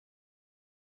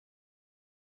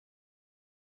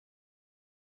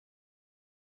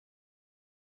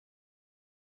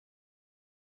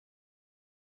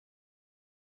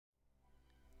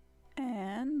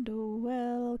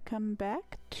come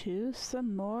back to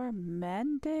some more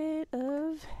Mandate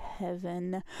of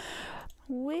Heaven.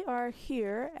 We are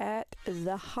here at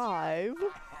the Hive,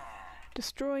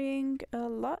 destroying a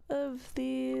lot of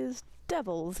these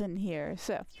devils in here.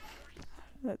 So,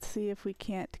 let's see if we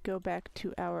can't go back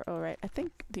to our... Oh, right. I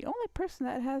think the only person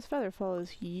that has Featherfall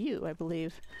is you, I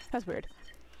believe. That's weird.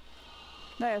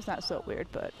 No, it's not so weird,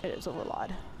 but it is a little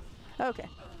odd. Okay.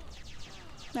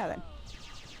 Now then.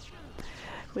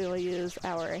 We will use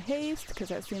our haste, because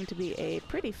that seemed to be a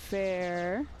pretty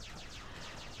fair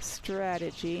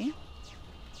strategy.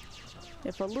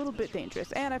 If a little bit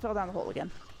dangerous. And I fell down the hole again.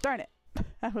 Darn it.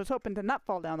 I was hoping to not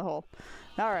fall down the hole.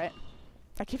 Alright.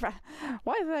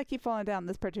 Why does I keep falling down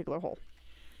this particular hole?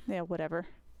 Yeah, whatever.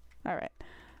 Alright.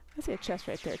 I see a chest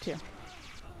right there, too.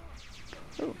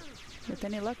 Ooh. With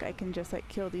any luck, I can just, like,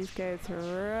 kill these guys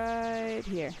right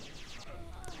here.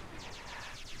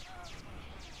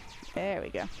 There we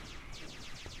go.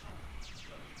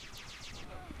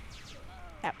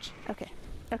 Ouch. Okay.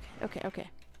 Okay.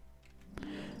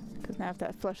 Because now if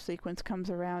that flush sequence comes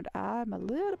around, I'm a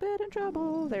little bit in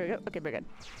trouble. There we go. Okay, we're good.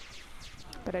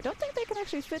 But I don't think they can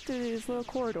actually fit through these little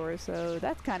corridors, so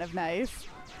that's kind of nice.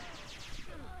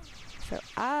 So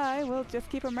I will just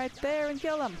keep them right there and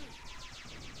kill them.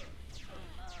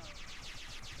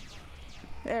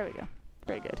 There we go.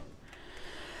 Very good.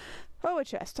 Oh, a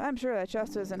chest. I'm sure that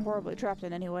chest isn't horribly trapped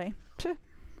in any way.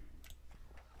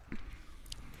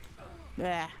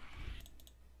 Yeah.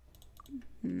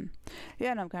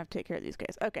 Yeah, no, I'm gonna have to take care of these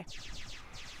guys. Okay.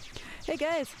 Hey,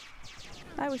 guys!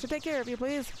 I wish to take care of you,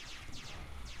 please.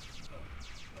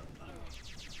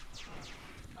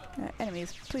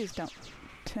 Enemies, please don't.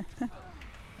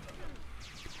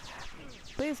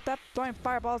 Please stop throwing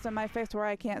fireballs in my face where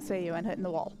I can't see you and hitting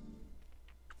the wall.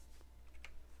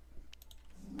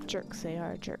 Jerks, they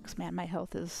are jerks. Man, my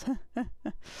health is...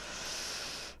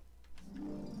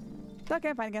 Okay,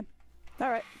 I'm fine again.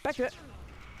 Alright, back to it.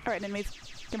 Alright, enemies.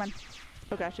 Come on.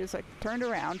 Oh gosh, it's like turned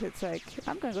around. It's like,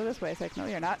 I'm gonna go this way. It's like, no,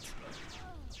 you're not.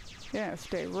 You're gonna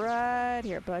stay right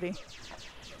here, buddy.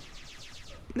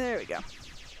 There we go.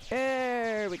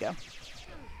 There we go.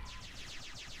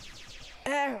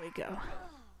 There we go.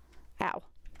 Ow.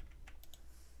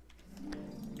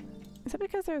 Is that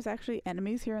because there's actually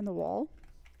enemies here in the wall?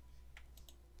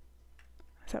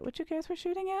 Is that what you guys were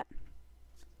shooting at?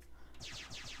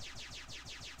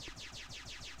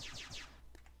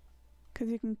 Because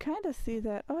you can kind of see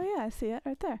that. Oh yeah, I see it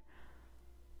right there.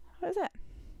 What is that?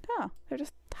 Oh, they're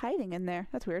just hiding in there.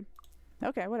 That's weird.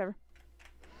 Okay, whatever.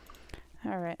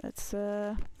 Alright, let's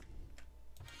Oh,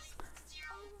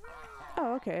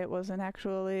 okay, it wasn't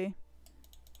actually...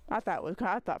 I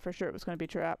thought for sure it was going to be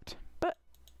trapped. But,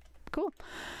 cool.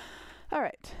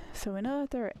 Alright, so we know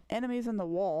that there are enemies in the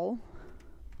wall.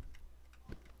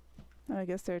 I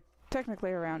guess they're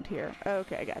technically around here.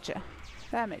 Okay, gotcha.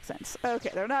 That makes sense. Okay,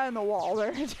 they're not in the wall.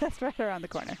 They're just right around the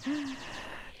corner.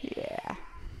 Yeah.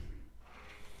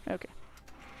 Okay.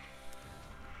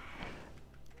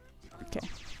 Okay.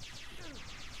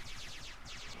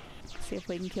 See if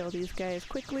we can kill these guys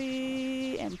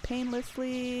quickly and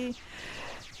painlessly.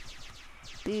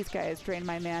 These guys drain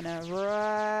my mana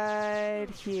right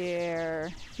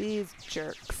here. These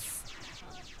jerks.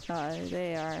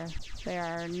 They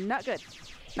are not good.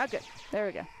 Not good. There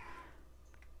we go.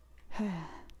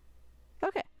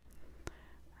 Okay.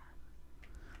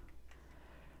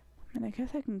 And I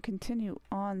guess I can continue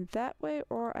on that way,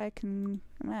 or I can...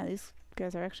 Man, these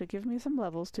guys are actually giving me some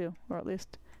levels too, or at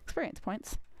least experience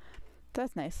points.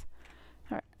 That's nice.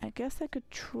 Alright, I guess I could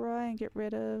try and get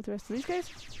rid of the rest of these guys.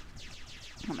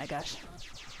 Oh my gosh.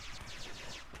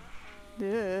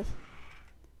 Ugh.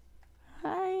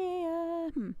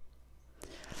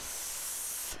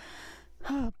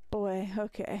 Oh boy,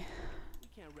 okay. You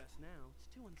can't rest now.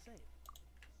 It's too unsafe.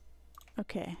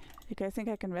 Okay. You guys think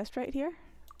I can rest right here?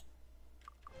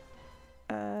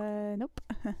 Nope.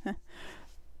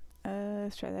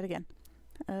 Let's try that again.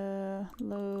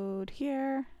 Load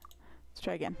here. Let's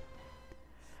try again.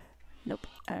 Nope.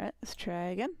 Alright, let's try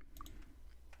again.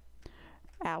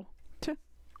 Ow.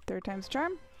 Third time's the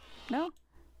charm? No?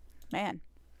 Man.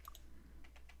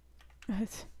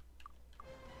 It's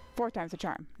 4 times the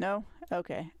charm. No?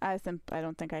 Okay. I simply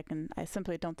don't think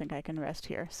I can rest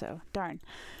here, so darn.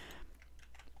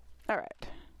 Alright.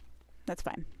 That's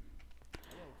fine.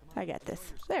 I got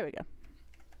this. There we go.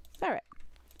 Alright.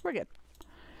 We're good.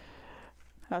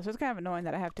 Oh, so it's kind of annoying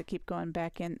that I have to keep going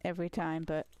back in every time,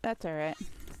 but that's alright.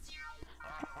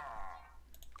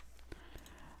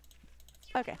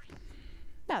 Okay.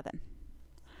 Now then.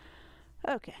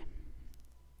 Okay.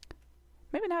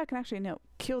 Maybe now I can actually,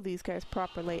 kill these guys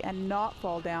properly and not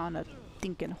fall down a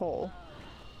stinking hole.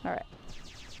 Alright.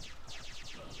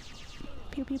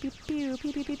 Pew pew pew pew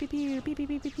pew pew pew pew pew pew pew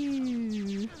pew pew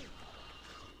pew.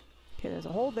 Okay, there's a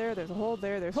hole there, there's a hole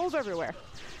there, there's holes everywhere.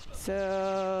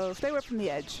 So stay away from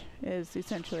the edge is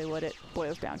essentially what it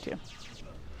boils down to.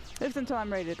 At least until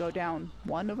I'm ready to go down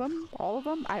one of them, all of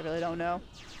them, I really don't know.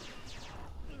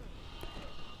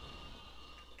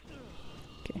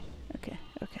 Okay, okay,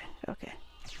 okay, okay.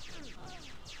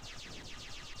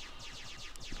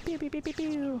 Pew pew pew pew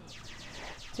pew.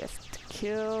 Just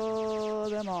kill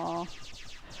them all.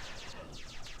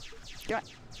 Come on,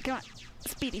 come on,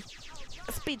 speedy.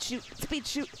 Speed shoot, speed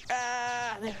shoot.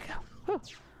 Ah, there we go. Whew.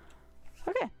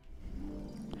 Okay.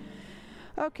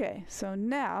 Okay, so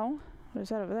now, what is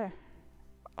that over there?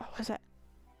 Oh, what is that?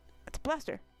 It's a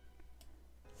blaster.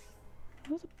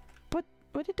 What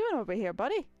are you doing over here,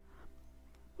 buddy?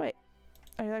 Wait,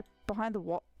 are you like behind the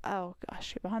wall? Oh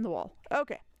gosh, you're behind the wall.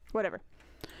 Okay, whatever.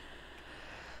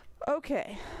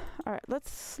 Okay, all right,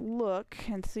 let's look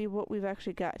and see what we've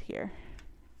actually got here.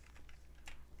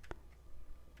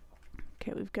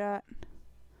 Okay, we've got,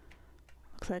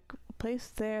 looks like a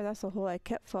place there. That's the hole I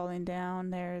kept falling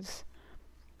down. There's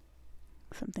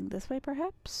something this way,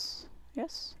 perhaps?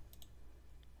 Yes?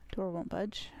 Door won't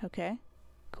budge. Okay,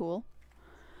 cool.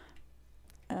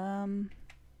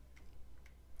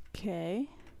 Okay.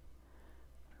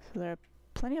 So there are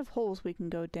plenty of holes we can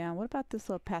go down. What about this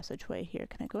little passageway here?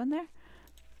 Can I go in there?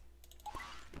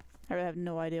 I really have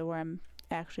no idea where I'm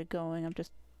actually going. I'm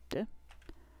just...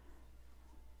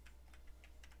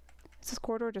 Is this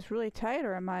corridor just really tight,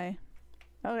 or am I...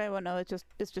 Okay, well no, it's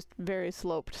just very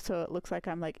sloped, so it looks like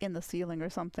I'm like in the ceiling or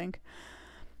something.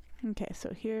 Okay,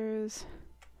 so here's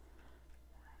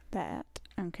that.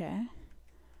 Okay.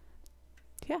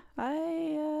 Yeah,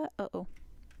 uh-oh.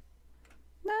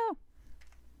 No!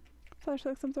 Flash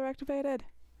systems are activated.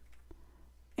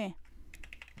 I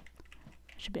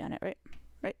should be on it, right?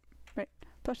 Right.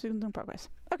 Flash systems in progress.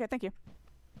 Okay, thank you.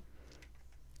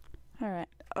 Alright.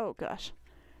 Oh gosh.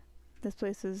 This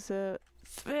place is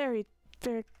very,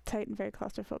 very tight and very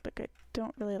claustrophobic. I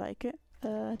don't really like it.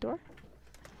 Door?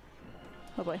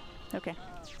 Oh boy. Okay.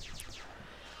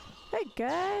 Hey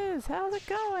guys, how's it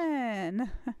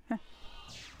going?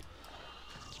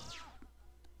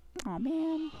 Aw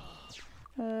man.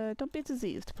 Don't be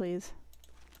diseased, please.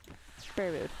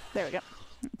 Very rude. There we go.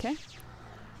 Okay.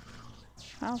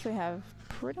 I honestly have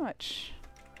pretty much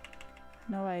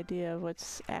no idea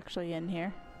what's actually in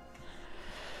here.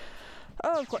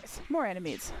 Oh, of course, more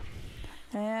enemies.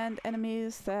 And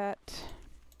enemies that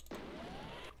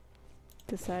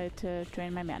decide to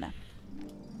drain my mana.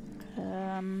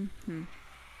 I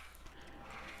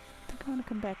think I want to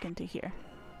come back into here.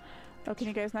 Oh, can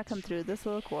you guys not come through this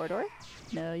little corridor?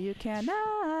 No, you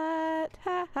cannot.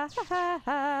 Ha ha ha ha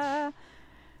ha.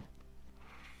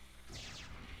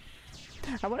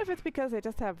 I wonder if it's because they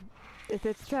just have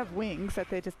wings that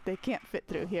they can't fit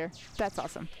through here. That's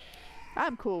awesome.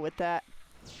 I'm cool with that.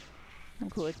 I'm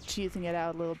cool with cheesing it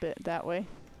out a little bit that way.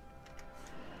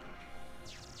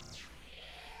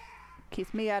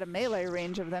 Keeps me out of melee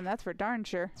range of them, that's for darn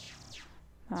sure.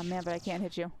 Oh man, but I can't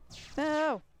hit you.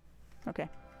 No! Okay.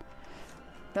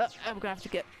 Oh, I'm gonna have to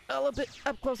get a little bit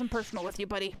up close and personal with you,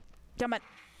 buddy. Come on.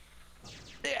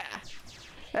 Yeah.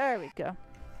 There we go.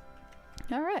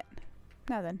 Alright.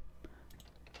 Now then.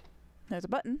 There's a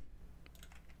button.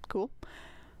 Cool.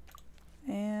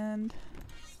 And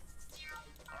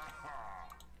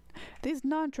these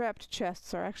non-trapped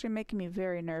chests are actually making me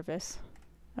very nervous.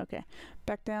 Okay.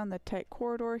 Back down the tight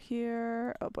corridor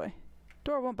here. Oh boy.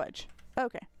 Door won't budge.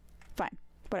 Okay. Fine.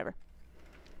 Whatever.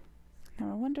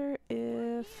 Now I wonder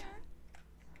if...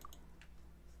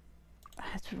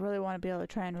 I just really want to be able to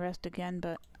try and rest again,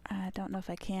 but I don't know if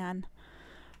I can.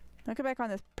 I'll get back on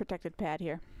this protected pad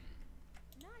here.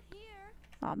 Not here.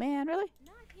 Oh man, really?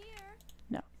 Not here.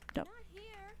 No. Not here.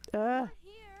 Not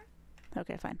here.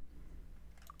 Okay, fine.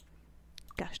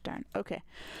 Gosh darn. Okay.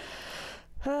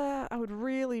 I would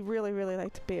really, really, really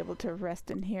like to be able to rest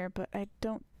in here, but I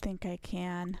don't think I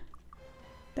can.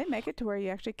 They make it to where you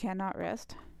actually cannot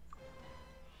rest.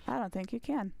 I don't think you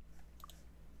can.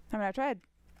 I mean, I tried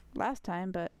last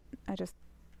time, but I just...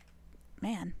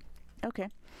 Man. Okay.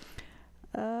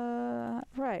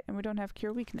 Right, and we don't have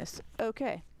cure weakness.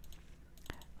 Okay.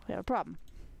 We have a problem.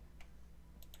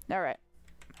 Alright.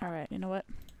 Alright, you know what?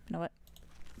 You know what?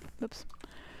 Oops.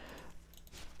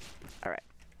 Alright.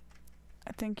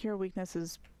 I think cure weakness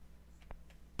is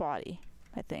body,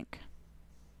 I think.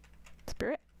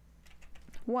 Spirit?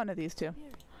 One of these two.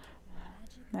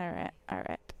 Alright,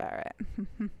 alright, alright.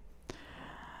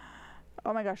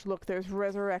 Oh my gosh, look, there's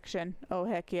resurrection. Oh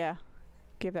heck yeah.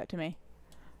 Give that to me.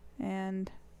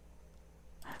 And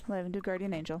we'll even do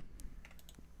Guardian Angel.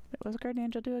 Wait, what does Guardian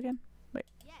Angel do again? Wait.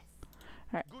 Yes.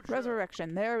 Alright,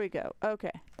 Resurrection. There we go.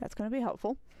 Okay, that's going to be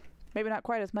helpful. Maybe not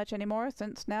quite as much anymore,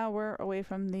 since now we're away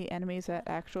from the enemies that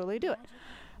actually do it.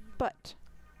 But,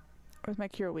 where's my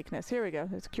Cure Weakness? Here we go.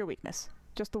 There's Cure Weakness.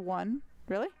 Just the one.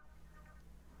 Really?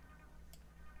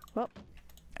 Well,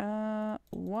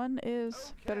 one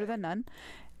is better than none.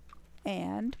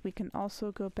 And we can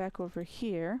also go back over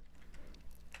here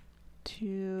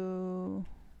to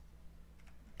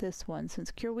this one.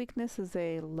 Since Cure Weakness is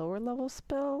a lower level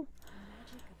spell,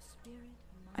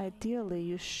 ideally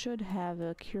you should have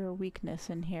a Cure Weakness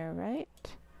in here, right?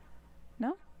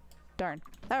 No? Darn.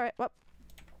 Alright,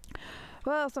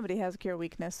 well, somebody has a Cure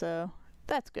Weakness, so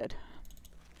that's good.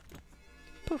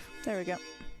 Poof, there we go.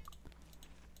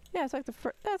 Yeah, it's like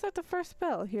the first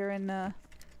spell here in that.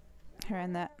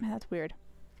 Man, that's weird.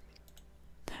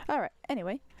 Alright,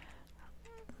 anyway.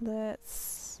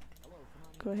 Let's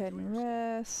go ahead and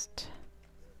rest.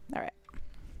 Alright.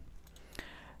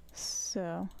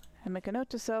 So, I make a note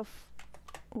to self,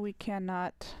 we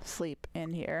cannot sleep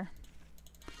in here.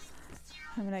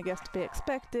 I mean, I guess to be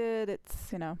expected,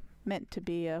 it's, you know, meant to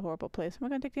be a horrible place. Am I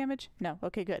gonna take damage? No.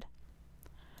 Okay, good.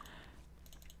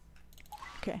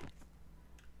 Okay.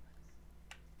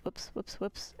 Whoops, whoops,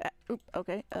 whoops. Oop,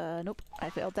 okay, nope, I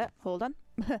failed that. Hold on.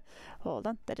 Hold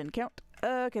on, that didn't count.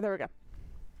 Okay, there we go.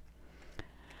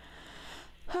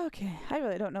 Okay, I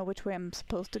really don't know which way I'm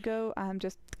supposed to go. I'm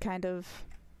just kind of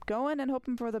going and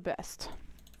hoping for the best.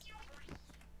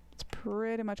 It's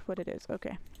pretty much what it is.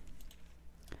 Okay.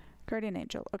 Guardian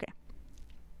Angel, okay.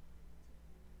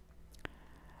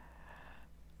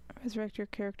 Resurrect your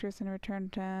characters and return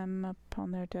them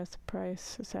upon their death.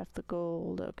 Price is half the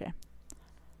gold. Okay.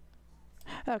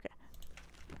 Okay.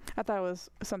 I thought it was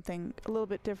something a little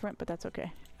bit different, but that's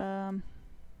okay.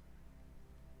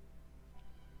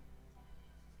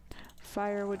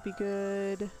 Fire would be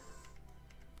good.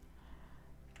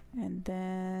 And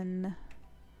then...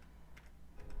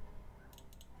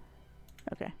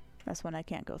 Okay, that's one I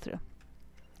can't go through.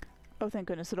 Oh, thank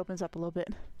goodness, it opens up a little bit.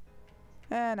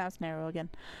 And now it's narrow again.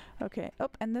 Okay, oh,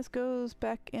 and this goes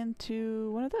back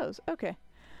into one of those. Okay.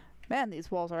 Man,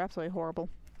 these walls are absolutely horrible.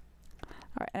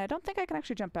 Alright, and I don't think I can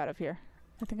actually jump out of here.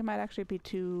 I think it might actually be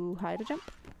too high to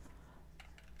jump.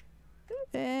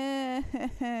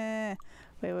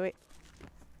 Wait.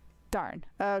 Darn.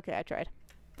 Okay, I tried.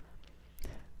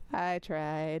 Hey,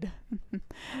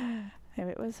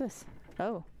 wait, what is this?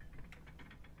 Oh.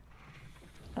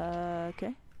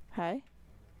 Okay. Hi.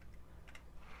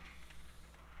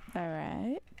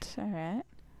 Alright.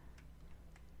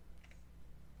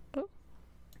 Oh.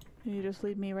 You just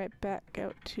lead me right back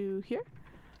out to here?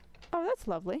 Oh, that's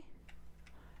lovely.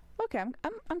 Okay,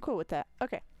 I'm cool with that.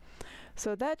 Okay.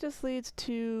 So that just leads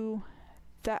to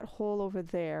that hole over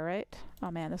there, right?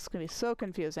 Oh man, this is gonna be so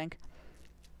confusing.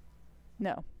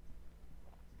 No.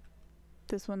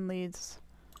 This one leads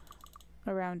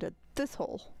around to this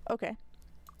hole. Okay.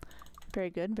 Very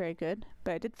good, very good.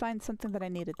 But I did find something that I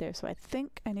needed there, so I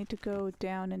think I need to go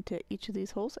down into each of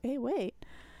these holes. Hey, wait.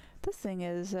 This thing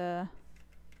is,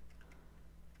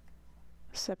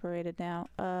 separated now.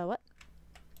 What?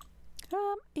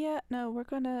 Yeah, no, we're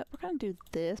gonna do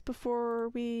this before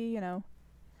we, you know,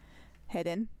 head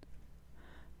in.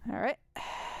 Alright.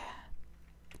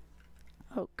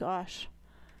 Oh gosh.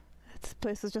 This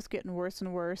place is just getting worse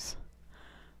and worse.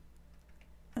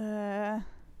 What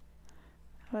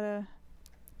a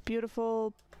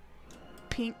beautiful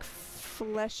pink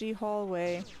fleshy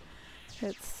hallway.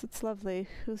 It's lovely.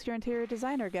 Who's your interior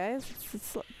designer, guys?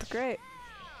 It's great.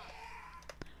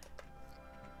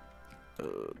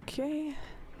 Okay.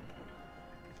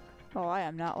 Oh, I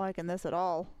am not liking this at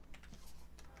all.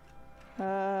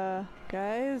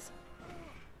 Guys?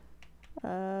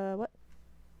 What?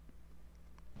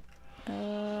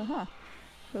 Huh.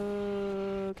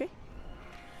 Okay.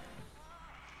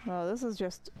 Well, this is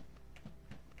just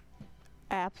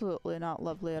absolutely not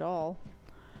lovely at all.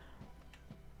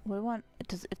 We want...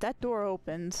 if that door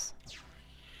opens...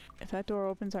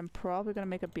 I'm probably gonna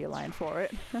make a beeline for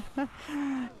it.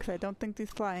 Because I don't think these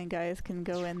flying guys can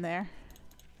go in there.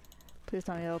 Please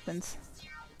tell me it opens.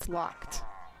 It's locked.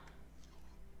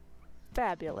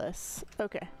 Fabulous.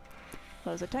 Okay.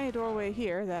 Well, there's a tiny doorway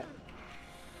here that...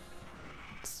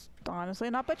 it's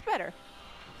honestly not much better.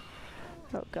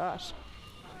 Oh gosh.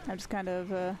 I'm just kind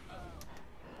of, I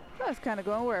was kind of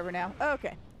going wherever now.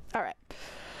 Okay. Alright.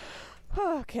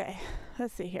 Okay.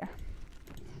 Let's see here.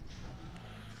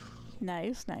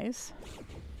 Nice.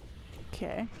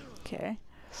 Okay.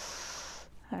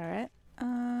 Alright.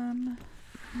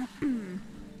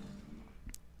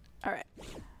 Alright.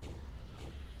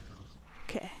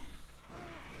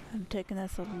 I'm taking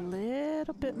this a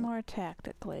little bit more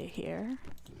tactically here.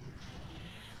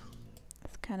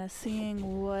 Just kind of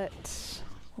seeing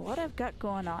what I've got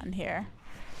going on here.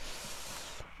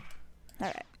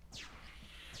 Alright.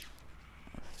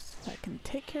 So I can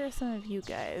take care of some of you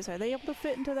guys. Are they able to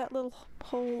fit into that little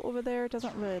hole over there? It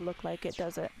doesn't really look like it,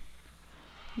 does it?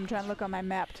 I'm trying to look on my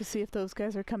map to see if those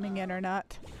guys are coming in or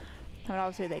not. I mean,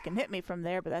 obviously they can hit me from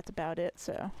there, but that's about it,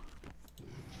 so...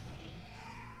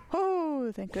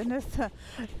 Oh, thank goodness.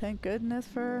 Thank goodness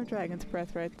for Dragon's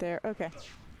Breath right there. Okay.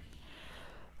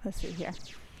 Let's see here.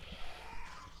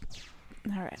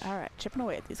 Alright. Chipping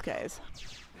away at these guys.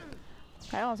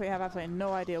 I honestly have absolutely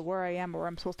no idea where I am or where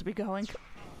I'm supposed to be going.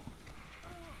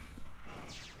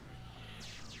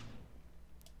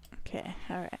 Okay,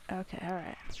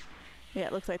 alright. Yeah,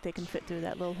 it looks like they can fit through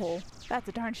that little hole. That's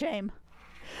a darn shame.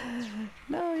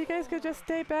 No, you guys could just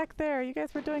stay back there. You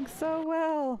guys were doing so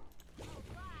well.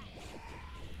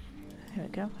 Here we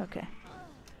go. Okay.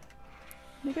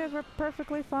 You guys were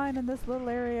perfectly fine in this little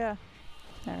area.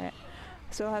 Alright.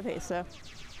 Still have haste, so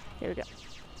here we go.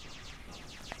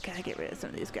 I gotta get rid of some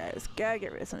of these guys.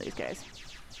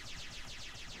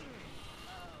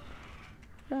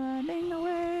 Running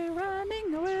away.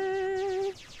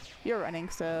 You're running,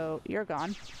 so you're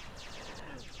gone.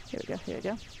 Here we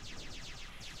go.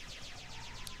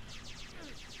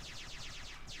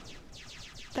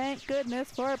 Thank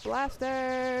goodness for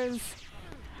blasters!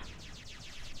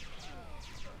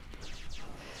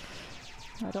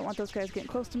 I don't want those guys getting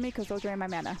close to me because they'll drain my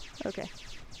mana. Okay.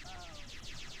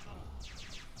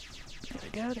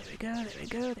 There we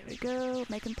go.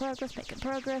 Making progress.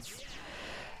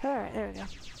 Alright, there we go.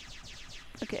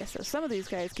 Okay, so some of these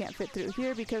guys can't fit through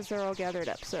here because they're all gathered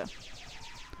up, so...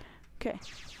 Okay.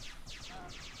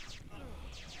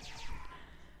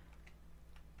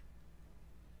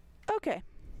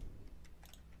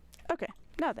 Okay,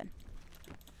 now then.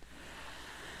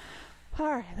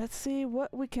 Alright, let's see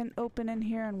what we can open in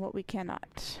here and what we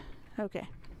cannot. Okay.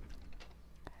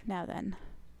 Now then.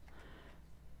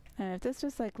 And if this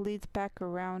just like leads back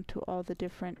around to all the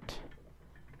different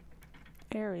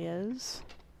areas,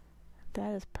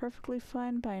 that is perfectly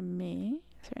fine by me.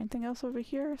 Is there anything else over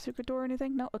here? Secret door or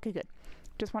anything? No? Okay, good.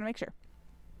 Just want to make sure.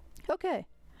 Okay.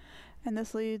 And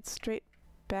this leads straight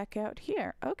back out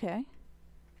here. Okay.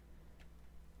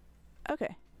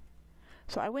 Okay.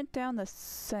 So I went down the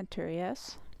center,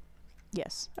 yes?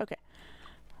 Yes. Okay.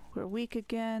 We're weak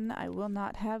again. I will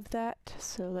not have that.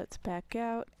 So let's back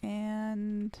out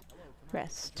and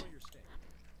rest.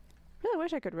 Really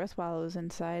wish I could rest while I was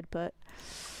inside, but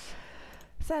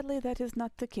sadly that is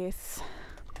not the case.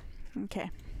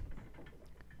 Okay.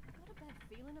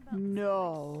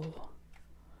 No.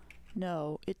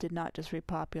 No, it did not just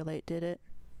repopulate, did it?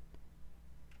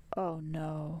 Oh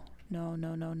no. No.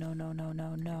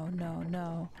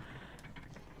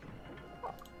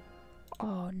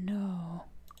 Oh no.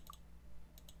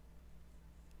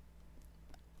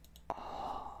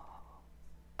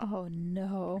 Oh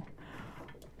no.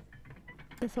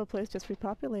 This whole place just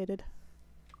repopulated.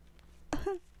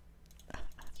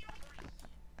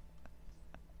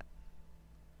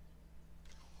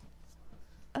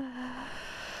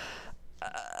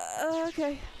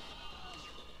 Okay.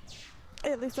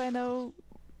 At least I know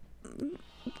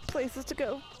places to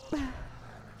go.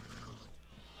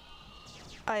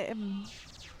 I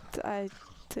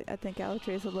think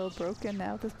Alatrye is a little broken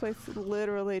now. This place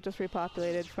literally just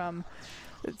repopulated from...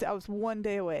 I was one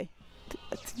day away.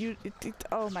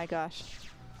 Oh my gosh.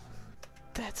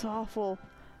 That's awful.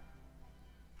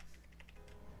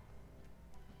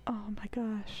 Oh my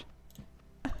gosh.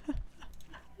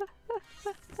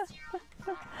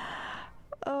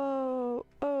 Oh,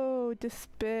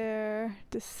 despair.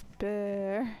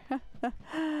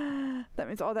 That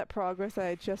means all that progress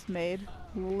I just made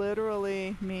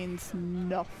literally means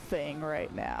nothing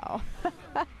right now.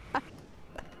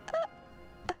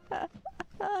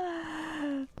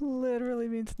 Literally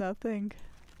means nothing.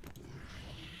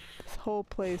 This whole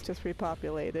place just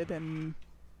repopulated and...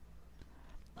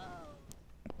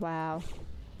 Wow.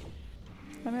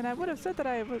 I mean, I would have said that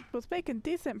I was making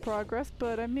decent progress,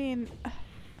 but I mean...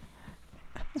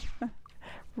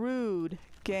 Rude,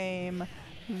 game.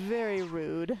 Very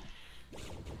rude.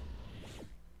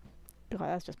 God,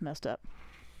 that's just messed up.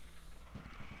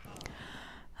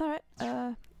 Alright,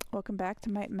 welcome back to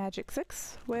Might and Magic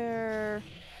 6, where...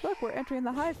 Look, we're entering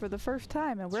the hive for the first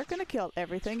time, and we're gonna kill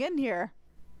everything in here.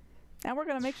 And we're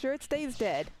gonna make sure it stays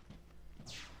dead.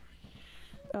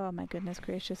 Oh my goodness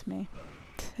gracious me.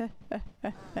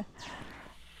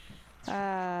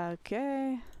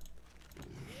 Okay.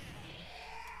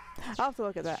 I'll have to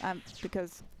look at that.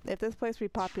 Because if this place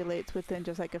repopulates within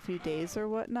just like a few days or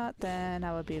whatnot, then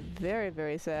I would be very,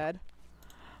 very sad.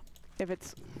 If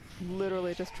it's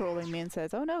literally just trolling me and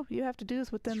says, oh no, you have to do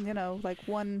this within, you know, like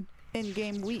one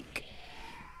in-game week.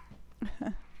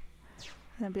 And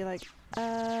I'd be like,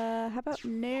 how about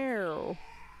no?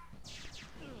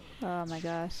 Oh my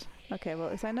gosh. Okay, well,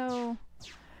 at least I know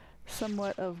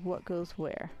somewhat of what goes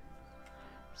where.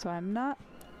 So I'm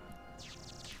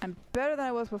better than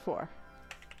I was before.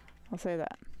 I'll say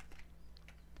that.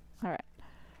 Alright.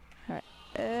 Alright.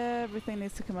 Everything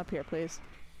needs to come up here, please.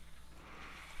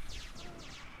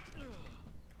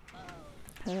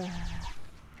 Alright,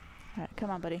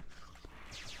 come on, buddy.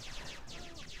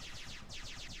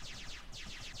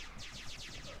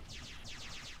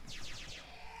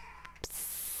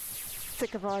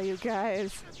 Sick of all you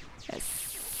guys.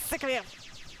 Sick of you!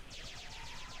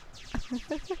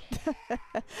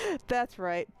 That's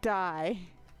right, die.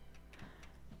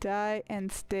 Die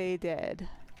and stay dead.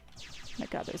 My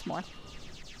god, there's more.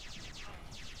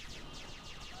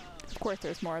 Of course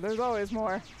there's more. There's always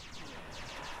more.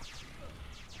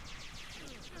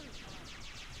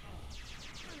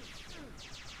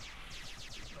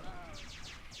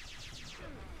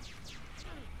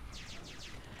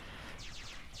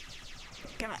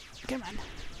 Come on, come on.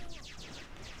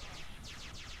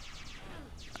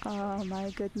 Oh my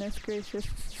goodness gracious.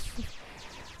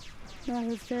 That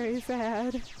was very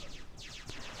sad.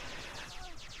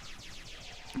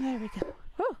 There we go.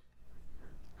 Whew.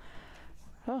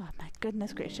 Oh my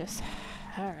goodness gracious.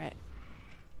 Alright.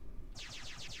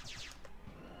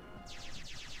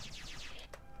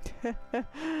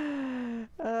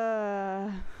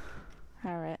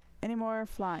 Alright. Any more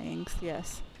flyings?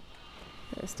 Yes.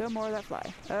 There's still more that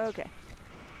fly. Okay.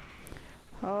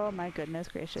 Oh my goodness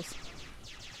gracious.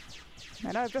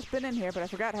 I know I've just been in here, but I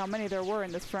forgot how many there were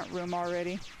in this front room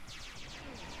already.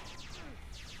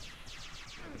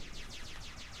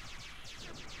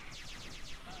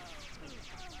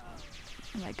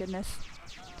 Oh my goodness.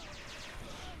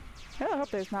 I hope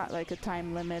there's not like a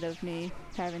time limit of me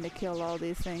having to kill all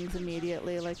these things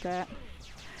immediately like that.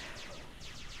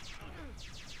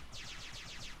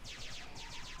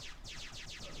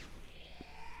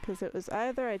 Because it was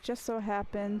either I just so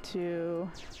happened to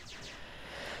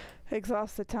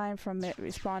exhaust the time from it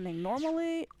responding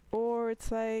normally, or it's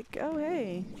like, oh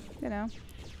hey, you know,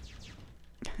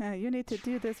 you need to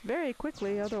do this very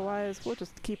quickly, otherwise we'll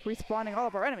just keep respawning all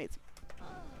of our enemies.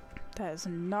 That is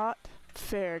not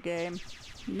fair, game.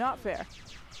 Not fair.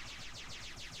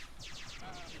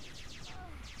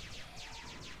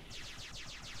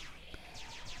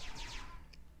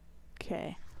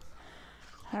 Okay.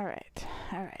 Alright,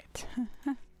 alright.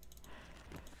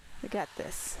 We got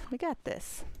this. We got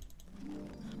this.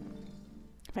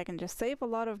 If I can just save a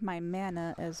lot of my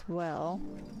mana as well,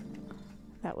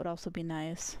 that would also be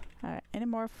nice. Alright, any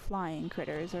more flying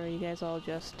critters, or are you guys all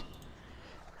just...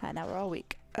 now we're all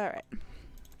weak. Alright.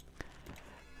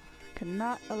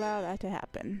 Cannot allow that to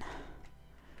happen.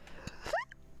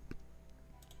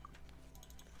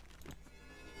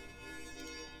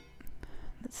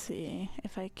 Let's see,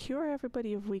 if I cure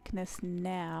everybody of weakness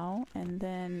now, and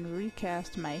then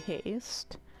recast my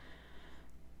haste.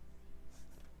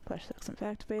 Plush Succin's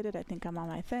activated, I think I'm on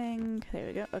my thing. There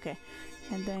we go, okay.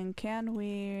 And then can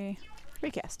we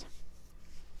recast?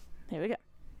 There we go.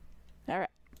 Alright.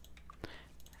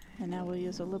 And now we'll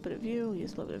use a little bit of view,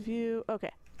 use a little bit of view.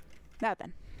 Okay. Now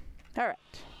then. Alright.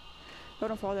 Oh,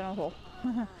 don't fall down the hole.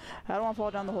 I don't want to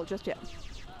fall down the hole just yet.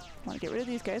 I want to get rid of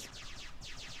these guys.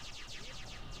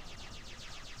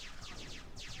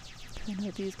 I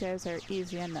know these guys are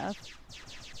easy enough.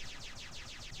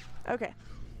 Okay.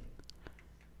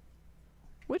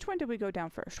 Which one did we go down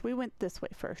first? We went this way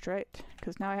first, right?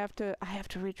 Because now I have to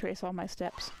retrace all my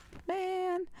steps.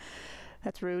 Man,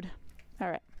 that's rude.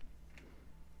 Alright.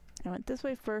 I went this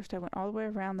way first. I went all the way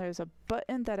around. There's a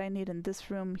button that I need in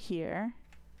this room here.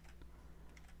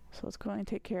 So let's go and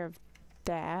take care of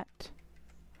that.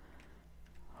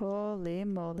 Holy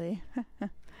moly.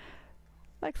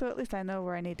 Like, so at least I know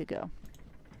where I need to go.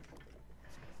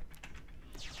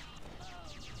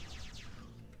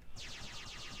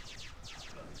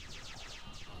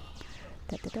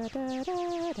 There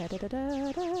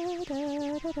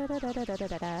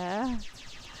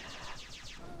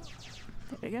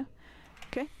we go.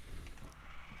 Okay.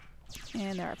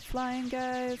 And there are flying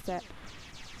guys that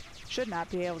should not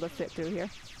be able to fit through here.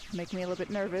 Make me a little bit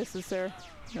nervous as they're,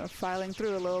 you know, filing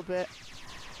through a little bit.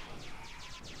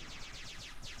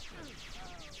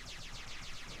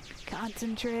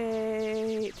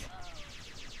 Concentrate!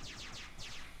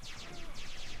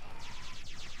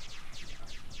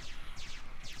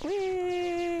 Whee!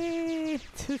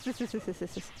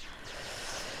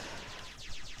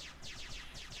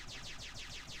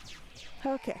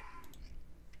 Okay.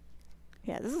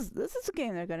 Yeah, this is a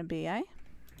game they're gonna be, eh?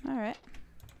 Alright.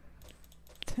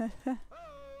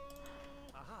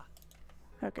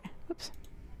 Okay, whoops.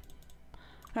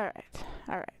 Alright,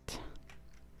 alright.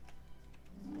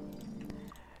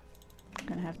 I'm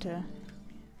gonna have to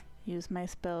use my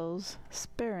spells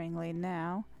sparingly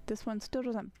now. This one still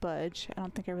doesn't budge. I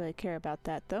don't think I really care about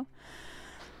that though.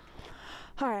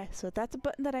 Alright, so that's a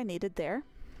button that I needed there.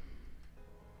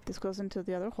 This goes into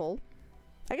the other hole.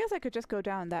 I guess I could just go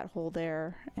down that hole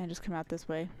there and just come out this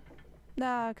way.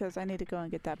 Nah, because I need to go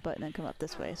and get that button and come up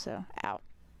this way, so ow.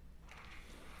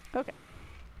 Okay.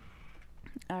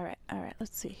 Alright, alright,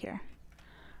 let's see here.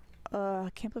 I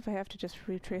can't believe I have to just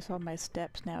retrace all my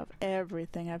steps now of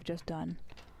everything I've just done.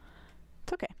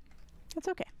 It's okay. It's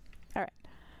okay. Alright.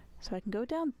 So I can go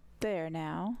down there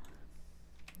now.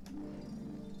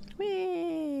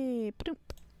 Whee! Ba-doop.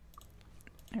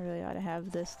 I really ought to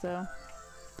have this though.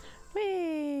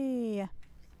 Whee!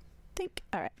 Think.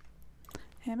 Alright.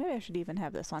 And maybe I should even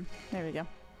have this on. There we go.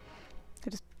 I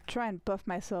just try and buff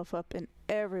myself up in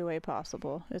every way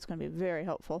possible. It's going to be very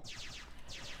helpful.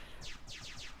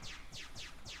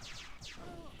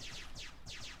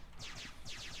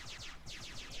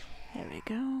 There we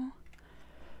go.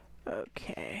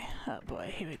 Okay. Oh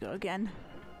boy, here we go again.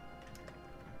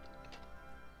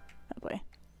 Oh boy.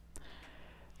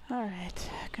 Alright,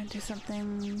 gonna do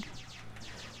something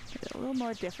a little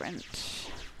more different.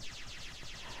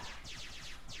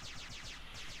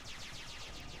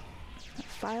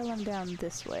 File them down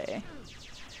this way.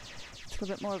 It's a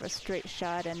little bit more of a straight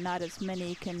shot and not as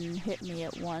many can hit me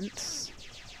at once.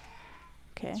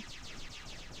 Okay.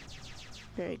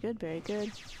 Very good, very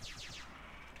good.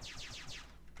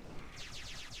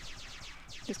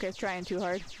 This guy's trying too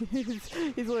hard. He's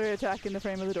literally attacking the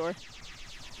frame of the door.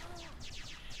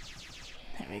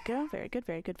 There we go. Very good,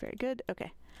 very good, very good.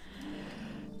 Okay.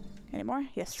 Any more?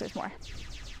 Yes, there's more.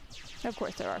 Of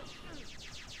course there are.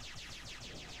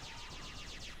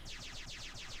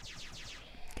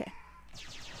 Okay.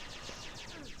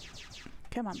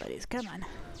 Come on, buddies. Come on.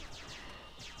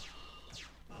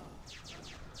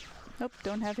 Nope,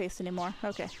 don't have haste anymore.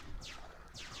 Okay.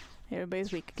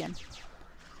 Everybody's weak again.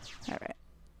 Alright.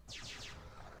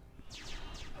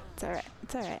 It's alright.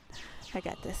 It's alright. I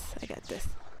got this. I got this.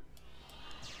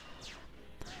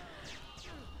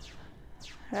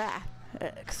 Ah!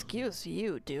 Excuse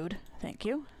you, dude. Thank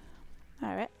you.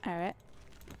 Alright, alright.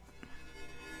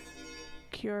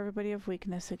 Cure everybody of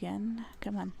weakness again.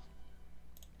 Come on.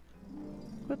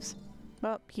 Whoops.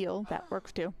 Well, heal. That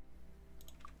works too.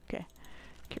 Okay.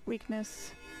 Cure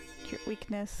weakness. Cure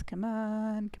weakness. Come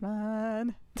on. Come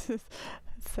on.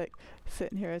 It's like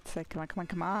sitting here. It's like, come on, come on,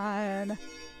 come on.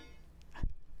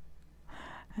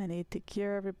 I need to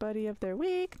cure everybody of their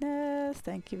weakness.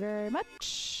 Thank you very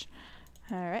much.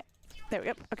 Alright. There we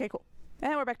go. Okay, cool.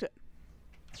 And we're back to it.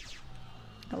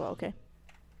 Oh, well, okay.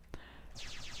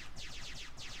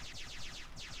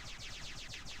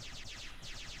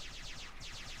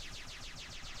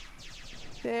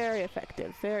 Very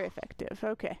effective. Very effective.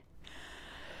 Okay.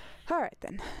 Alright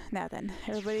then. Now then.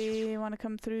 Everybody want to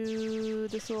come through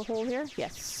this little hole here?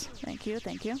 Yes. Thank you.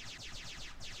 Thank you.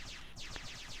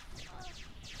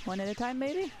 One at a time,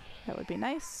 maybe? That would be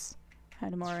nice. How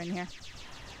many more are in here?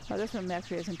 Oh, this room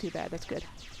actually isn't too bad. That's good.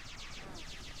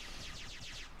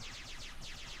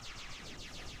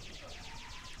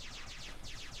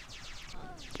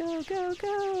 Go, go,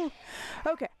 go!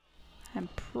 Okay. I'm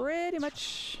pretty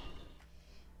much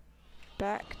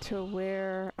back to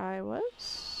where I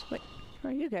was. Wait,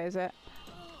 where are you guys at?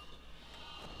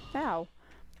 Ow.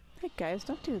 Hey guys,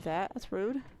 don't do that. That's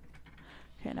rude.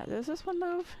 Okay, now does this one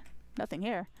move? Nothing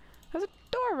here. There's a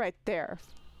door right there.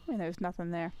 I mean, there's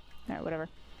nothing there. Alright, whatever.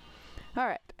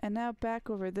 Alright, and now back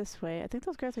over this way. I think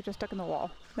those guys are just stuck in the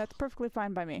wall. That's perfectly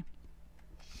fine by me.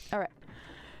 Alright.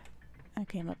 I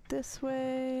came up this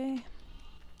way.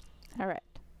 Alright.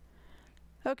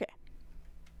 Okay.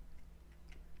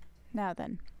 Now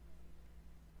then.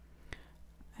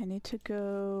 I need to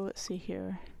go, let's see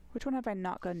here. Which one have I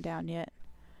not gone down yet?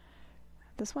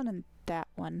 This one and that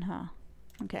one, huh?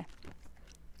 Okay.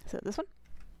 So this one?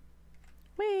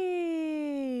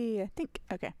 Whee! I think.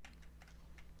 Okay.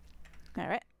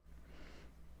 Alright.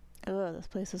 Ugh, this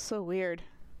place is so weird.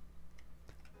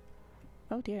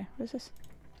 Oh dear, what is this?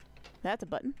 That's a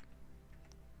button.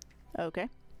 Okay.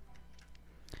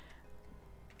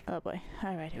 Oh boy.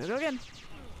 Alright, here we go again.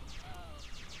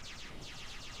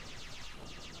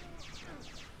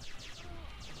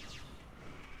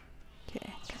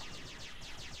 Okay.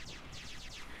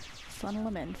 Funnel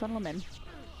them in, funnel them in.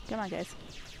 Come on, guys.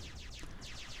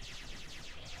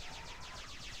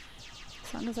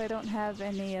 As long as I don't have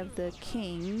any of the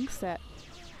kings that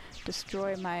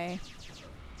destroy my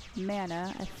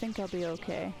mana, I think I'll be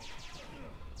okay.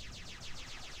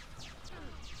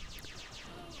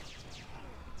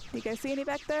 Do you guys see any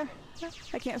back there?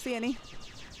 I can't see any.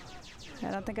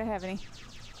 I don't think I have any.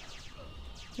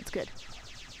 It's good.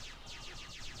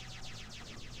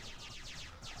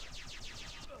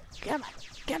 Come on,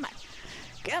 come on,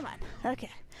 come on. Okay,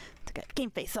 I got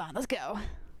game face on. Let's go.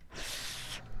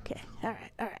 Okay,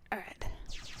 alright, alright, alright.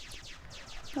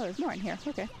 Oh, there's more in here.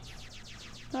 Okay.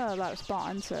 Oh, a lot of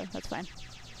spawns, so that's fine.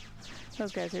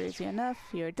 Those guys are easy enough.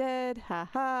 You're dead. Ha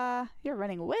ha. You're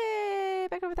running way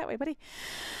back over that way, buddy.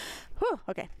 Whew,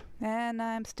 okay. And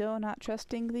I'm still not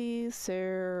trusting these,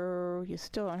 so you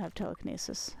still don't have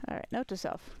telekinesis. Alright, note to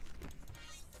self.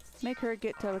 Make her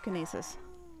get telekinesis.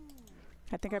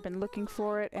 I think I've been looking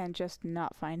for it and just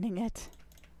not finding it.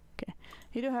 Okay.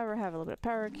 You do, however, have a little bit of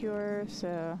power cure,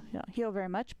 so you don't heal very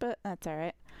much, but that's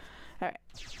alright. Alright.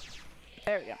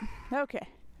 There we go. Okay.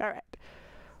 Alright.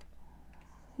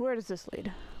 Where does this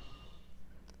lead?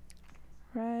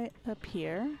 Right up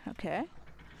here. Okay.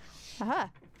 Aha!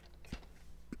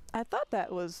 I thought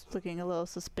that was looking a little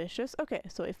suspicious. Okay,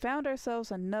 so we found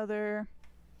ourselves another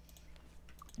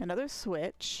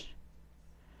switch.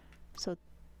 So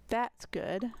that's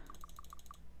good.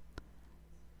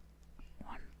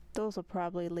 Those will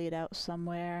probably lead out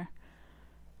somewhere.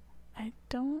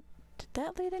 Did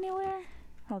that lead anywhere?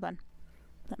 Hold on.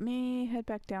 Let me head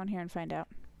back down here and find out.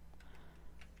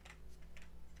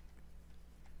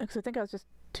 Because I think I was just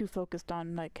too focused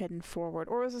on like heading forward.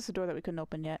 Or was this a door that we couldn't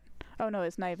open yet? Oh no,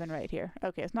 it's not even right here.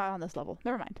 Okay, it's not on this level.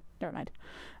 Never mind. Never mind.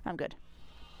 I'm good.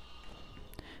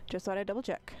 Just thought I'd double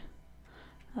check.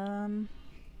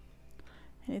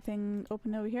 Anything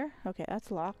open over here? Okay, that's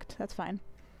locked. That's fine.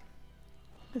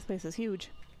 This place is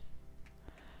huge.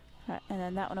 Alright, and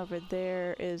then that one over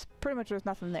there is pretty much there's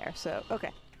nothing there, so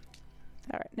okay.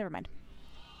 Alright, never mind.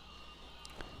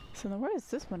 So then where is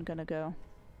this one gonna go?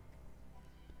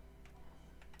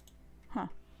 Huh.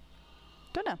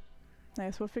 Don't know. I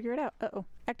guess we'll figure it out. Uh-oh.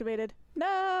 Activated.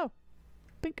 No!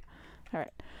 Pink.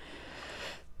 Alright.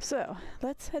 So,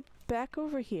 let's head back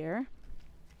over here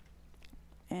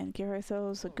and give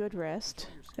ourselves a good rest.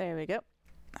 There we go.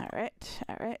 Alright,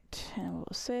 alright. And we'll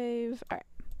save. Alright.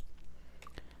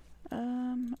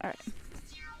 Alright.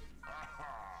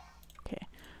 Okay.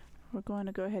 We're going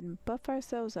to go ahead and buff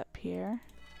ourselves up here.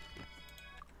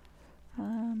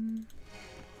 There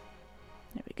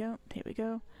we go. Here we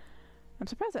go. I'm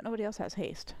surprised that nobody else has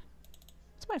haste.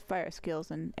 It's my fire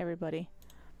skills and everybody.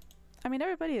 I mean,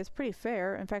 everybody is pretty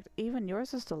fair. In fact, even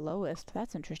yours is the lowest.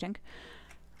 That's interesting.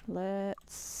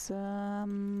 Let's,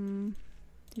 you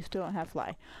still don't have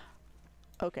fly.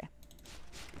 Okay.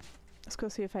 Let's go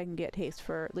see if I can get haste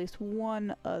for at least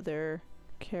one other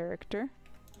character.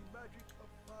 The magic of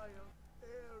fire,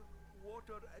 air,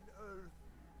 water, and earth.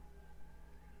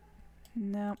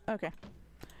 No. Okay.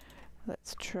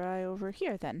 Let's try over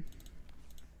here then.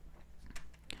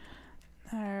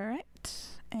 Alright,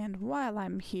 and while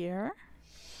I'm here,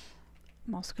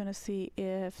 I'm also going to see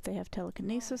if they have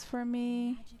telekinesis for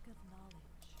me.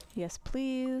 Yes,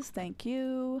 please. Thank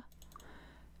you.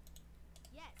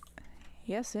 Yes.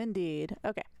 Yes, indeed.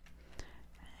 Okay.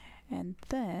 And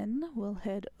then we'll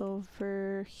head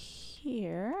over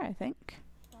here, I think.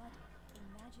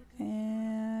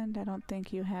 And I don't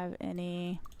think you have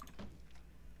any...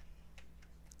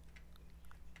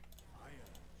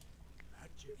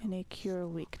 Any cure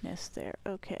weakness there.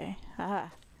 Okay.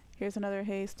 Aha. Here's another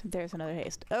haste. There's another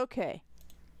haste. Okay.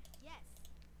 Yes.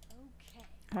 Okay.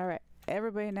 Alright.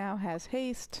 Everybody now has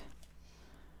haste.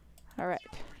 Alright.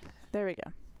 There we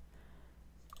go.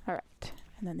 Alright.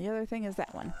 And then the other thing is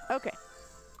that one. Okay.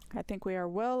 I think we are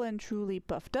well and truly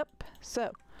buffed up.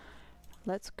 So,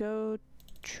 let's go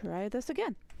try this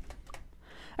again.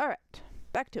 Alright.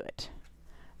 Back to it.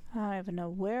 I don't even know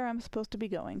where I'm supposed to be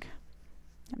going.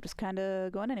 I'm just kind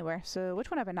of going anywhere. So which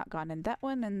one have I not gone in? That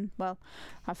one, and well,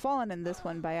 I've fallen in this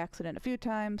one by accident a few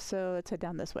times, so let's head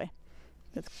down this way.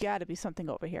 There's gotta be something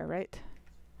over here, right?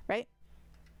 Right?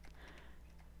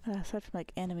 Aside from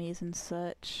like enemies and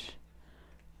such.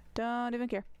 Don't even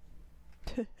care.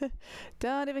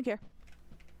 Don't even care.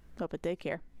 Oh, but they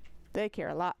care. They care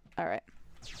a lot. Alright.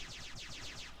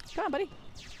 Come on, buddy.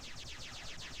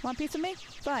 Want a piece of me?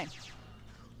 Fine.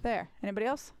 There. Anybody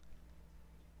else?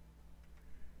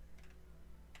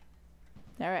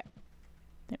 Alright.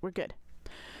 Yeah, we're good.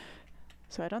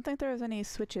 So I don't think there was any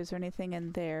switches or anything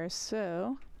in there,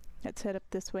 so let's head up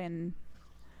this way and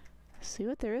see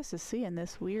what there is to see in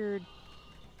this weird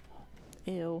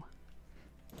Ew.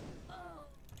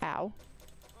 Ow.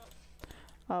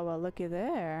 Oh, well, looky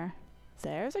there.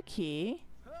 There's a key.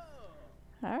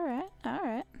 Alright,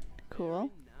 alright. Cool.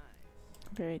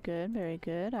 Very good, very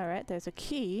good. Alright, there's a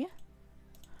key.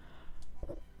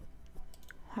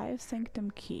 Hive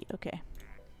Sanctum key. Okay.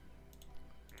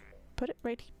 Put it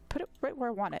right where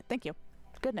I want it. Thank you.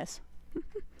 Goodness.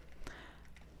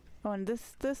 Oh, and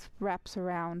this wraps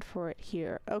around for it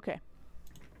here. Okay.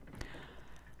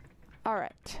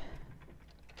 Alright.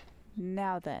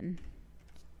 Now then.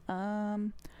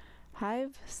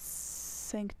 Hive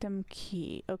Sanctum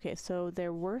key. Okay, so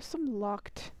there were some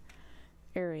locked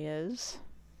areas.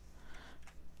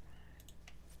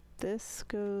 This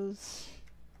goes...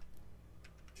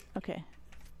 Okay.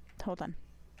 Hold on.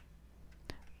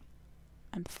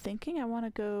 I'm thinking I want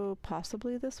to go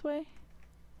possibly this way.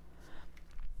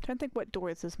 Trying to think what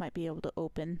doors this might be able to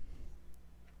open.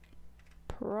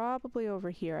 Probably over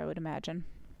here, I would imagine.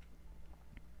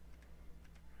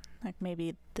 Like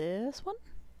maybe this one?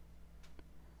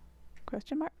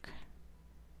 Question mark?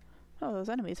 Oh, those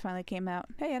enemies finally came out.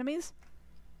 Hey, enemies!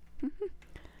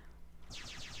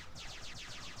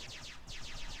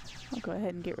 I'll go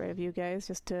ahead and get rid of you guys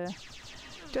just to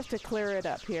clear it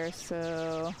up here,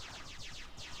 so...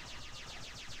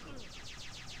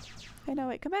 Hey, no,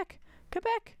 wait, come back! Come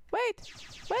back! Wait!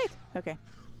 Wait! Okay.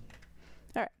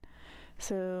 Alright.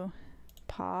 So,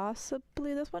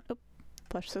 possibly this one? Oh,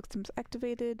 flush system's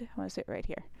activated. I want to sit right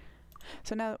here.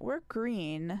 So now that we're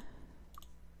green,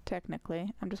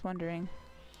 technically, I'm just wondering...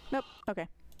 Nope, okay.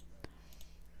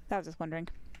 I was just wondering.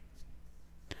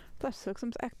 Flush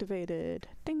system's activated.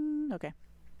 Ding! Okay.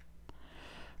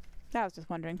 I was just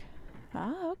wondering.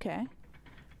 Ah, okay.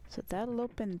 So that'll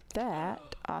open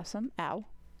that. Awesome. Ow.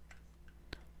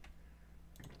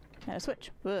 And a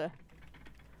switch. Ugh.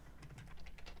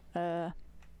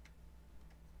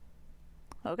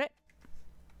 Okay.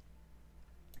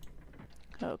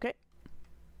 Okay.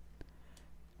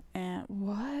 And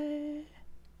what?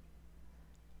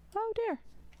 Oh dear.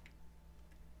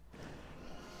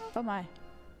 Oh my.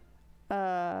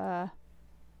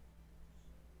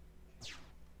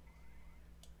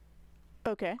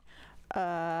 Okay.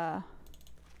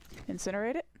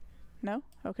 Incinerate it? No?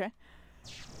 Okay.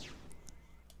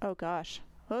 Oh gosh.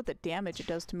 Oh, the damage it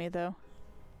does to me though.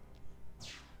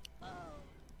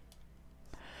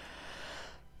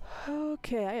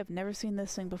 Okay, I have never seen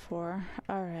this thing before.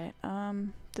 Alright,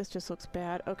 this just looks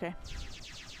bad. Okay.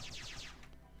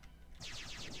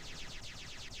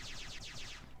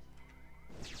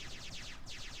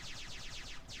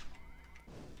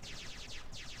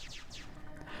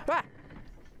 Ah!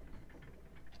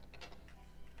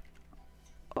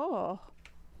 Oh.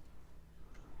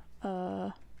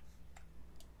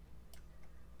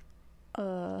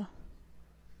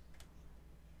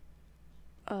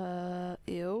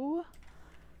 Ew.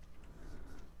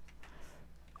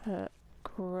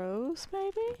 Gross,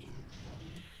 maybe?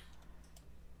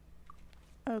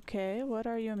 Okay, what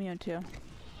are you immune to?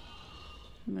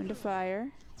 Immune to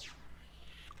fire.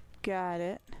 Got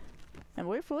it. And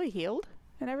we're fully healed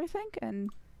and everything? And...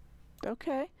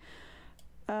 okay.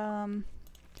 Can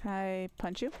I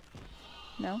punch you?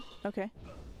 No? Okay.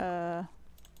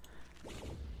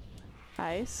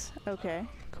 Ice. Okay,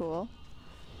 cool.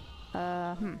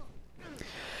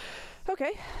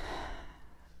 Okay.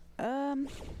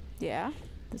 Yeah,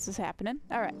 this is happening.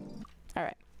 Alright.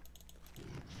 Alright.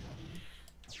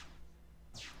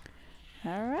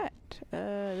 Alright.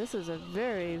 This is a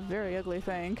very, very ugly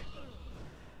thing.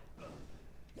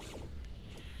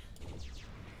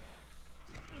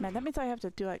 Man, that means I have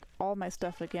to do, like, all my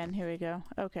stuff again. Here we go.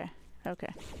 Okay.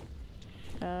 Okay.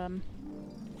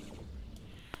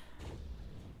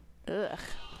 Ugh.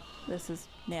 This is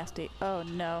nasty. Oh,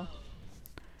 no.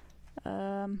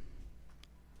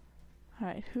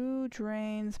 Alright, who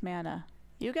drains mana?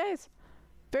 You guys?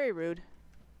 Very rude.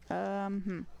 I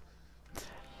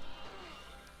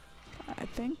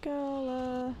think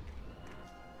I'll,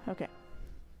 okay.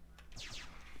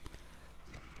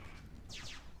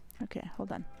 Okay,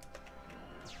 hold on.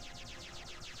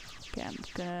 Okay, I'm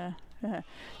gonna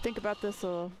think about this a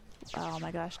little. Oh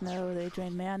my gosh, no, they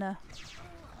drain mana.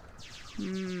 I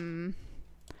mean,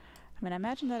 I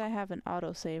imagine that I have an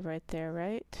autosave right there,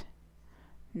 right?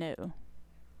 No.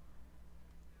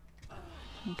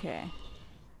 Okay.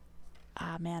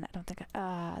 Ah, man, I don't think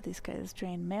these guys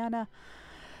drain mana.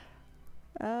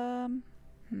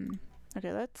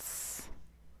 Okay, let's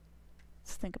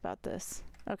think about this.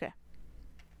 Okay.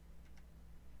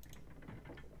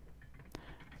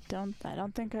 I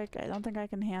don't think I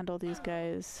can handle these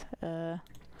guys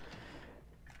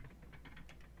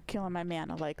killing my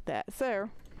mana like that. So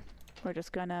we're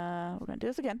gonna do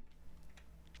this again.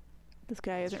 This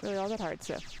guy isn't really all that hard,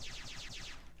 so.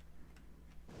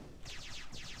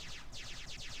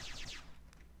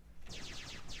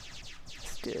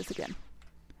 Let's do this again.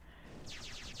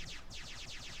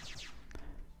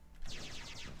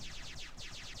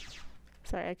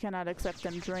 Sorry, I cannot accept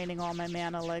them draining all my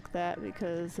mana like that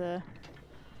because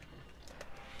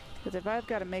if I've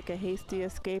got to make a hasty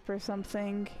escape or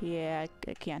something, yeah,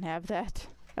 I can't have that.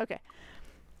 Okay.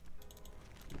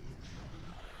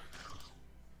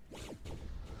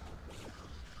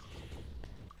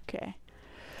 Okay.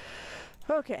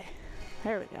 Okay.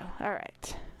 There we go.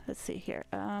 Alright. Let's see here.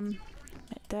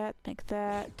 Make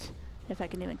that. If I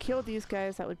can even kill these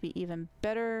guys, that would be even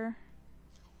better.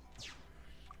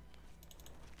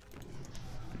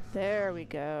 There we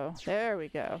go. There we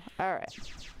go. Alright.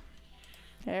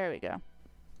 There we go.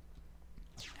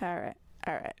 Alright.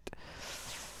 Alright.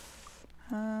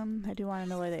 I do want to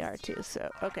know where they are too, so,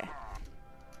 okay.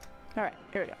 Alright,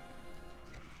 here we go.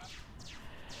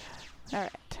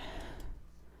 Alright.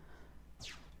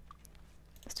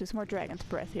 Let's do some more Dragon's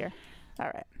Breath here.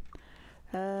 Alright.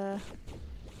 I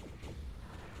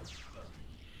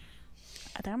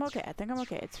think I'm okay. I think I'm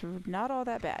okay. It's not all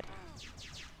that bad.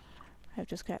 I've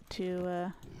just got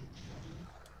to,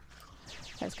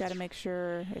 I just got to make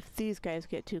sure if these guys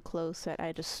get too close that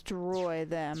I destroy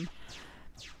them.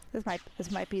 This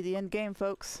might be the end game,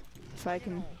 folks. If I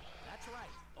can. That's right.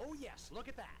 Oh yes, look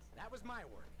at that. That was my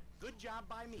work. Good job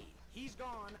by me. He's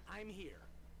gone. I'm here.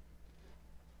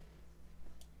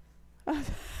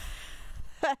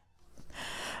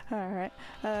 All right.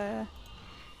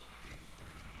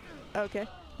 Okay.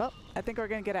 Well, I think we're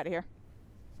gonna get out of here.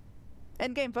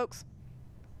 End game, folks.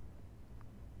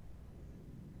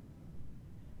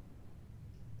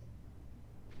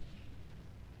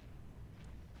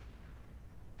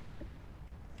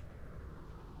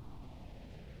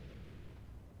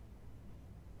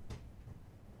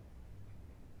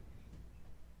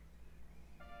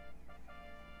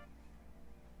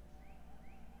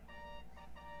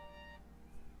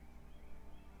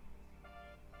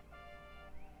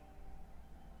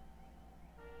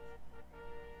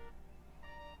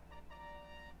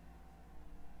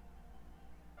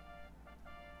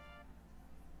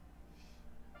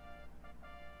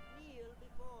 Kneel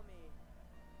before me.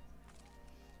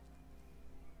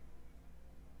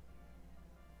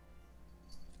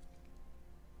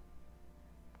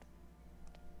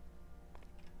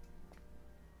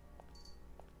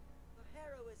 For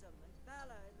heroism and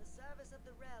valor in the service of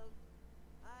the realm,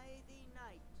 I thee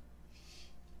knight.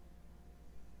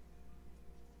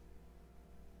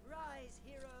 Rise,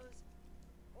 heroes!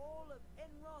 All of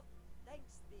Enroth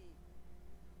thanks thee.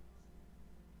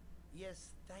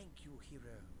 Yes, thank you,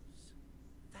 heroes.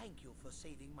 Thank you for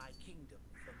saving my kingdom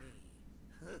for me.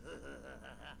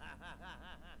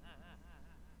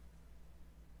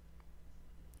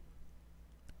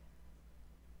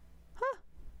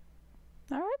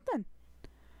 Alright then.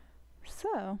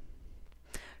 So,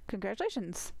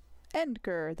 congratulations.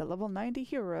 Edgar, the level 90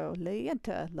 hero,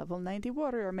 Leyenta, level 90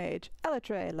 warrior mage,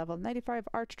 Alatrye, level 95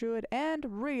 archdruid,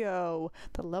 and Rio,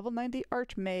 the level 90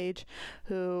 archmage,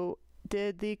 who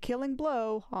did the killing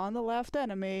blow on the last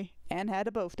enemy and had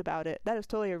to boast about it. That is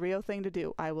totally a Rio thing to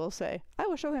do, I will say. I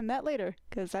will show him that later,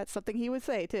 because that's something he would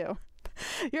say too.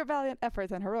 Your valiant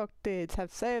efforts and heroic deeds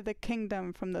have saved the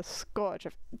kingdom from the scourge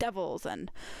of devils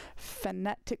and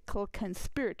fanatical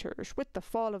conspirators. With the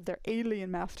fall of their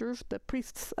alien masters, the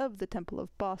priests of the Temple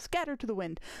of Ba scattered to the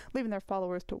wind, leaving their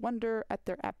followers to wonder at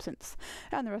their absence,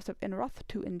 and the rest of Enroth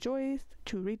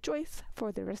to rejoice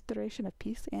for the restoration of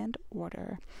peace and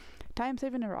order. Time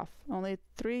saving Enroth. Only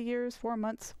 3 years, 4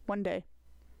 months, 1 day.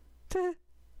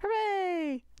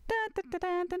 Hooray! Dun, dun, dun,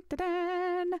 dun, dun,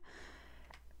 dun, dun.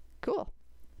 Cool.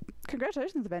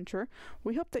 Congratulations, adventurer.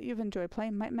 We hope that you've enjoyed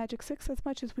playing Might and Magic 6 as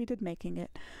much as we did making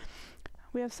it.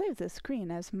 We have saved this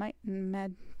screen as Might and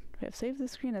Magic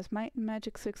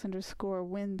 6 _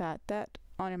 win.dat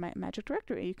on your Might and Magic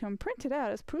directory. You can print it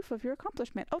out as proof of your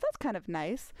accomplishment. Oh, that's kind of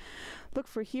nice. Look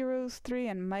for Heroes 3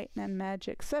 and Might and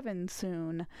Magic 7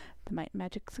 soon. The Might and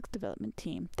Magic 6 development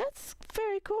team. That's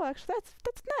very cool, actually.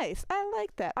 That's nice. I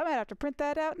like that. I might have to print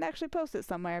that out and actually post it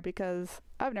somewhere because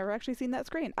I've never actually seen that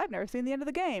screen. I've never seen the end of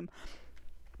the game.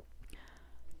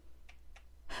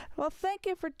 Well, thank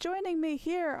you for joining me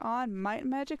here on Might and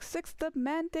Magic 6, The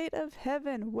Mandate of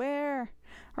Heaven, where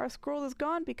our scroll is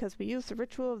gone because we used the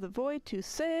Ritual of the Void to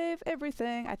save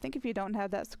everything. I think if you don't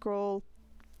have that scroll,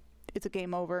 it's a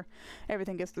game over.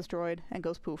 Everything gets destroyed and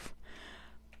goes poof.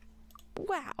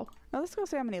 Wow. Now let's go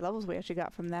see how many levels we actually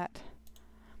got from that.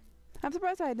 I'm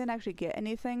surprised I didn't actually get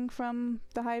anything from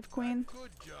the Hive Queen.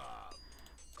 Good job.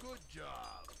 Good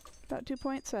job. About 2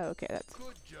 points? Oh, okay,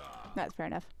 Good job. that's fair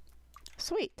enough.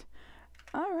 Sweet.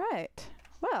 Alright.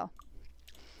 Well,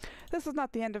 this is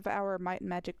not the end of our Might and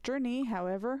Magic journey,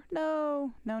 however.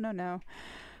 No.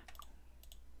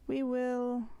 We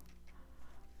will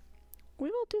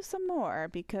do some more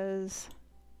because,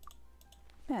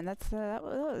 man, that's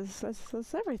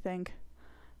everything.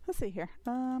 Let's see here.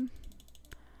 I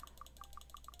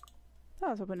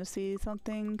was hoping to see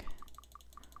something.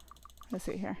 Let's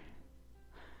see here.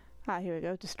 Ah, here we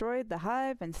go. Destroyed the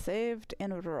hive and saved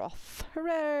Enroth.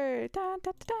 Hooray! Dun,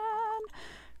 dun, dun, dun.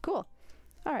 Cool.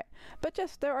 Alright. But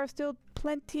yes, there are still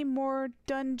plenty more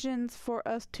dungeons for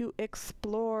us to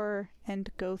explore and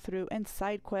go through, and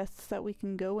side quests that we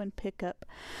can go and pick up.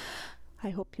 I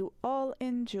hope you all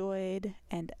enjoyed,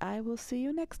 and I will see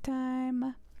you next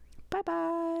time. Bye bye!